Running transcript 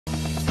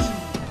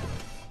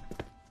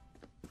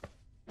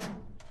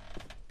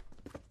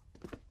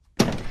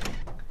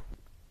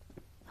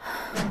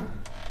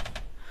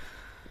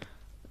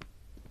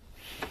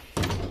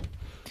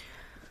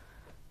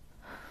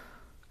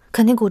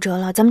肯定骨折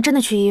了，咱们真的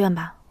去医院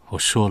吧。我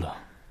说了，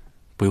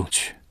不用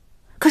去。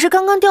可是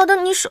刚刚吊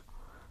灯你手……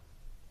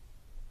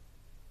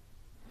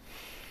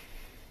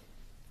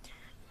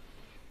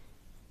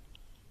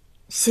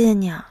谢谢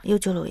你啊，又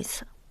救了我一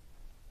次。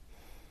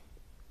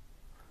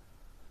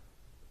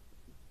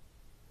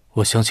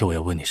我想起我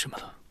要问你什么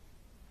了。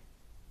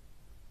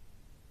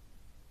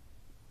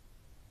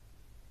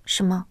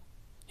什么？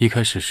一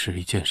开始是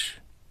一件事，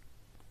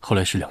后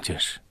来是2件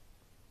事。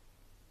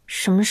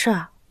什么事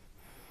啊？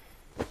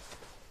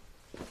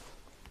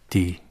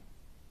第一，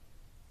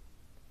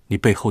你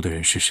背后的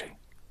人是谁？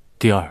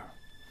第二，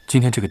今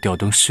天这个吊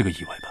灯是个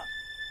意外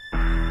吧？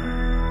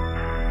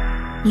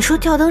你说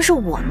吊灯是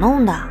我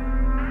弄的？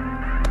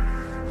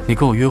你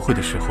跟我约会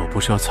的时候不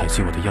是要采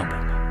集我的样本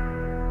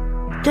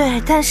吗？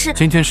对，但是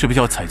今天是不是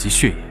要采集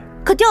血液？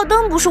可吊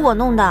灯不是我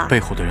弄的。背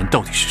后的人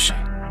到底是谁？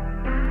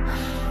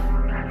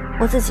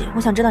我自己，我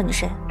想知道你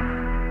谁。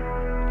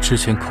之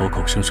前口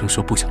口声声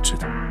说不想知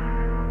道，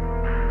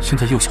现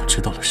在又想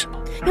知道了是吗？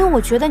因为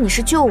我觉得你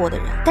是救我的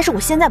人，但是我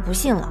现在不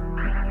信了。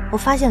我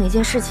发现了一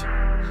件事情，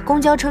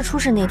公交车出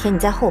事那天你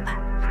在后排，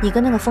你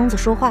跟那个疯子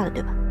说话了，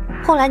对吧？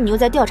后来你又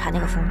在调查那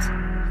个疯子，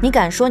你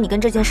敢说你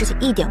跟这件事情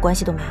一点关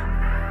系都没有？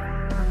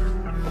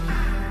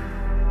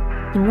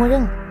你默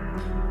认了。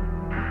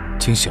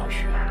金小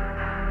鱼，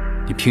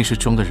你平时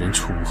装的人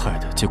畜无害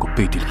的，结果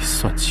背地里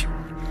算计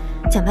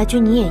我。蒋白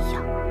君，你也一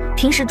样，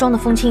平时装的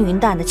风轻云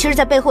淡的，其实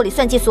在背后里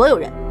算计所有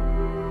人。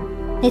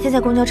那天在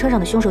公交车上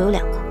的凶手有2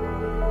个，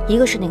一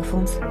个是那个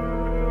疯子，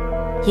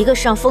一个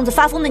是让疯子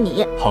发疯的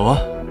你。好啊，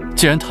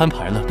既然摊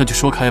牌了，那就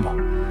说开吧。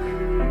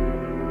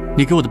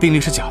你给我的病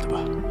历是假的吧？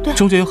对，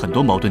中间有很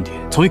多矛盾点，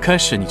从一开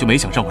始你就没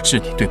想让我治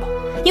你，对吗？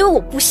因为我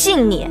不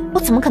信你，我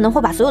怎么可能会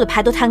把所有的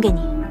牌都摊给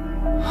你？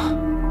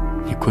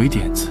你鬼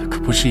点子可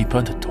不是一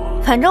般的多。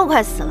反正我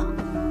快死了，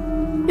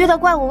遇到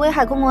怪物危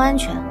害公共安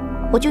全，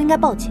我就应该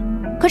报警。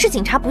可是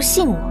警察不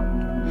信我，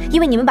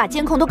因为你们把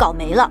监控都搞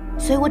没了，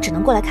所以我只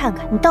能过来看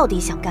看你到底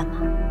想干嘛。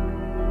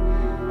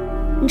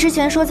你之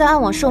前说在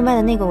暗网售卖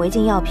的那个违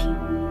禁药品，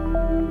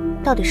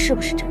到底是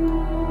不是真的？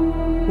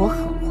我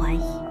很怀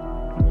疑。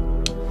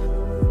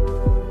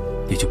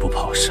你就不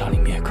怕我杀你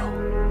灭口？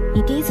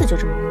你第一次就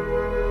这么问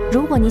我，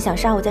如果你想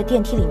杀我，在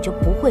电梯里你就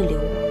不会留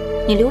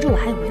我，你留着我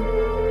还有用，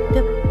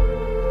对吧？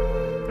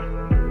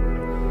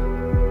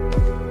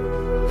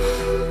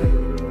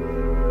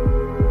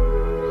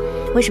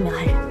为什么要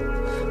害人？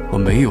我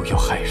没有要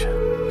害人，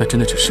那真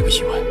的只是个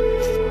意外。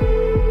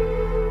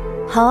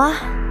好啊，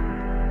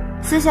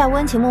撕下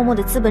温情脉脉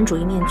的资本主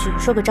义面具，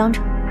说个章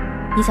程，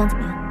你想怎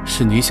么样？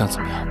是你想怎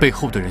么样，背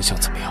后的人想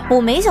怎么样？我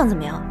没想怎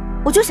么样，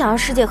我就想让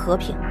世界和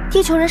平。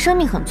地球人生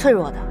命很脆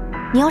弱的，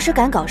你要是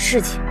敢搞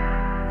事情，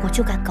我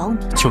就敢搞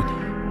你。就你，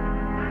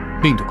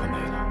命都快没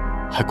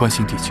了，还关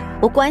心地球？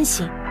我关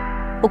心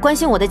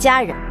我的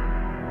家人。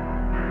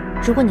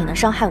如果你能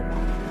伤害我，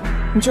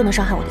你就能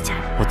伤害我的家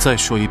人。我再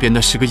说一遍，那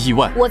是个意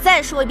外。我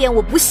再说一遍，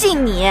我不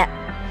信你。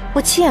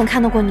我亲眼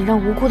看到过你让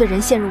无辜的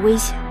人陷入危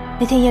险。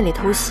那天夜里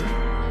偷袭，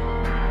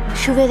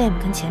是威廉姆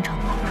跟钱程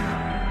吧？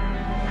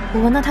我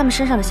闻到他们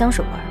身上的香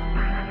水味儿。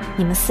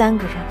你们3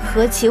个人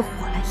合起伙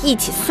来，一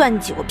起算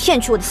计我，骗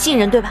取我的信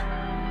任，对吧？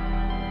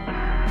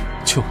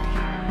就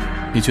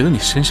你觉得你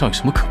身上有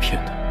什么可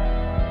骗的？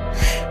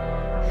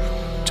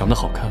长得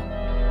好看，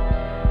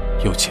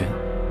有钱。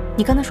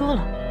你刚才说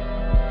了，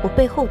我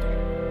背后的人，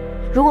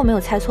如果没有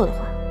猜错的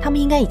话，他们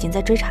应该已经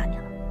在追查你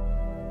了。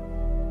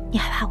你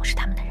还怕我是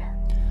他们的人？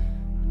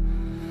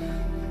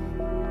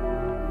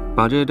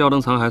把这些吊灯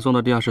残骸送到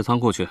地下室仓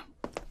库去，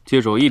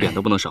记住一点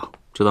都不能少，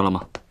知道了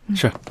吗？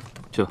是，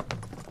去。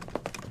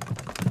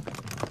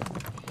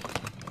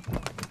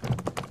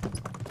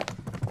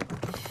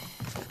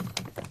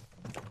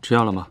吃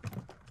药了吗？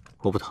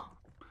我不疼，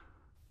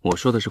我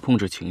说的是控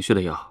制情绪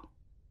的药，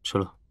吃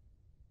了。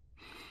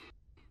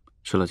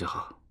吃了就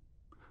好。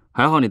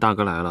还好你大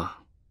哥来了，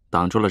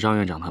挡住了张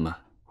院长他们。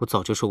我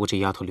早就说过这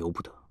丫头留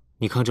不得，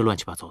你看这乱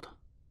七八糟的。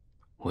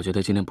我觉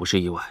得今天不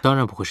是意外。当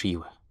然不会是意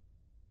外。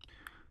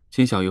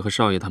金小鱼和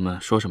少爷他们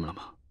说什么了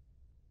吗？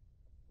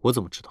我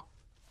怎么知道？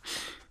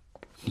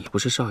你不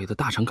是少爷的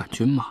大肠杆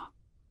菌吗？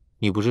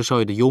你不是少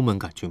爷的幽门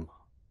杆菌吗？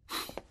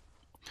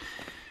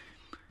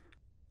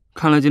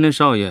看来今天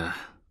少爷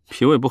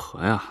脾胃不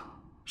和呀。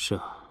是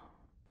啊。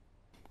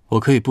我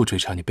可以不追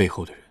查你背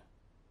后的人，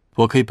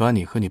我可以把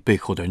你和你背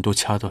后的人都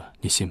掐断，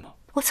你信吗？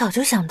我早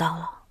就想到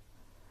了，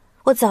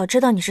我早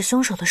知道你是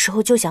凶手的时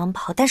候就想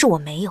跑，但是我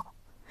没有，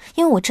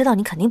因为我知道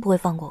你肯定不会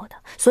放过我的，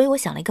所以我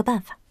想了一个办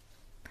法。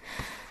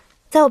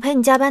在我陪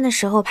你加班的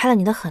时候，拍了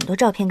你的很多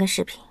照片跟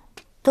视频，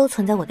都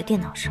存在我的电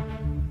脑上。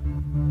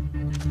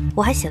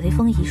我还写了一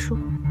封遗书，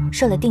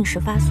设了定时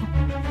发送。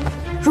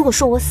如果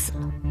说我死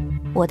了，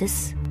我的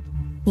死，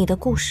你的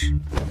故事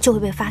就会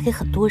被发给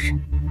很多人，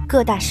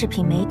各大视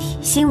频媒体、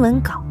新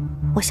闻稿，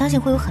我相信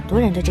会有很多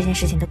人对这件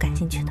事情都感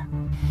兴趣的。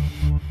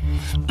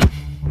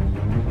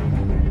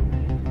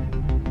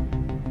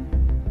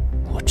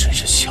我真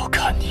是小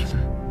看你了。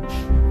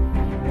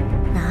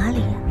哪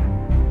里呀？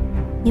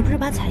你不是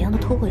把采样都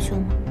偷回去了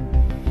吗？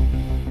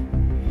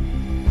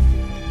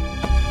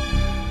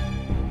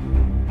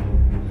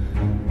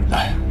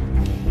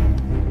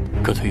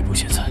各退一步，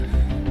现在。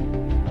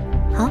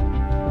好，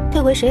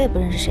这回谁也不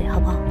认识谁，好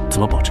不好？怎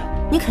么保证？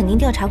你肯定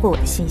调查过我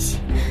的信息，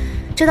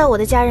知道我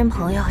的家人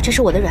朋友，这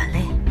是我的软肋。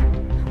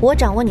我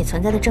掌握你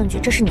存在的证据，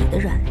这是你的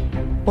软肋。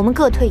我们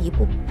各退一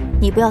步，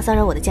你不要骚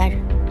扰我的家人，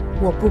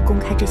我不公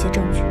开这些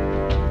证据。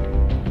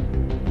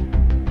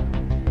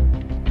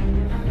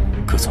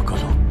各走各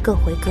路，各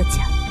回各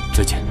家。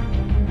再见。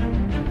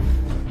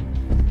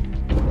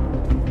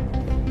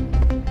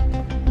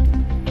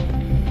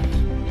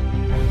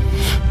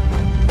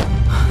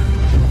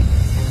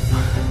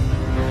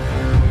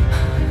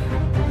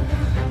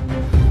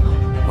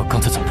我刚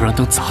才怎么不让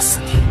灯砸死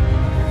你？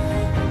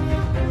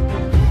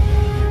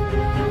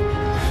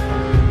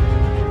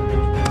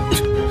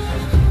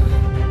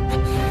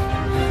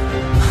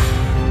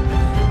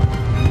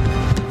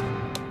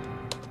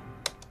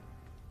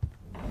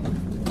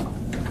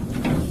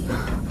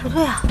不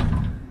对啊，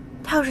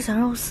他要是想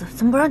让我死，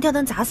怎么不让吊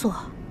灯砸死我？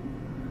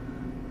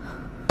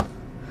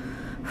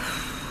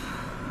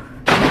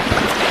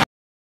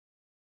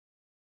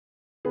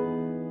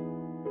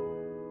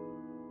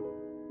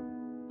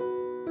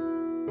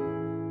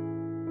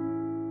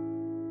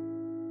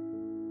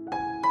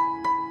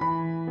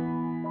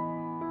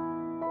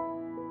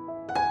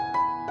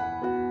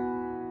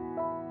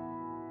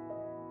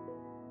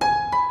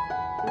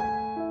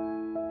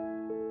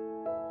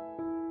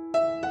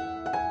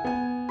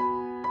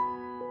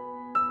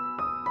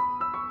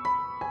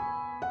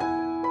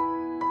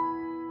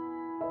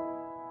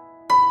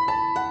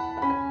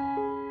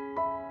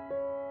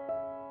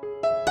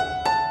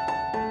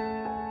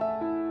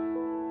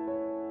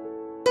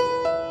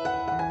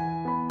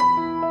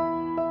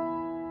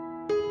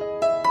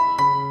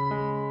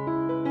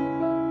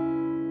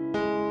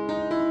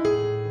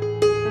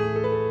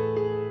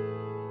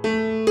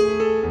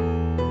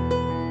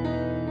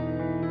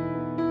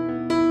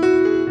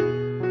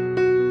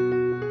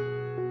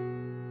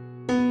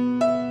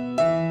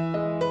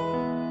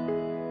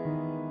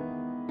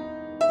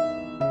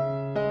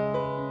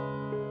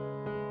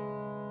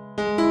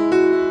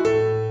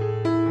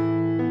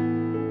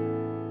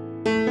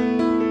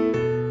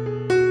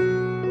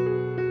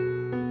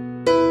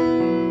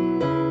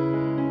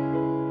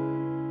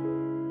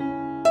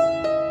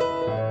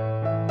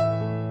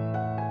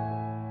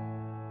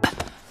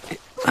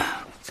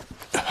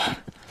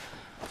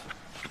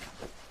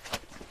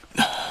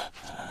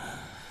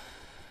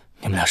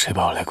你们俩谁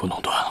把我肋骨弄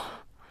断了？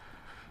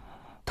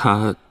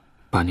他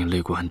把你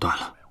肋骨按断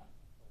了。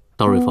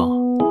刀瑞芳，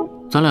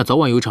咱俩早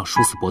晚有一场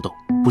殊死搏斗，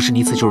不是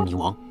你死就是你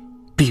亡。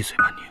闭嘴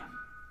吧你！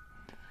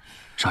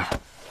少爷，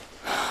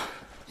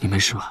你没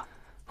事吧？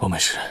我没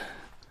事，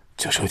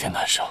就是有点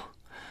难受，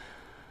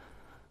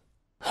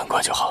很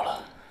快就好了。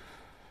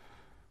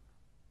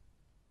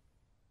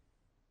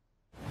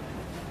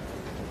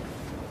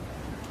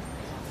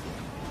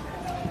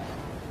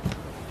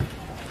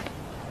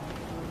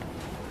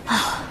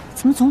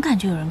怎么总感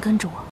觉有人跟着我？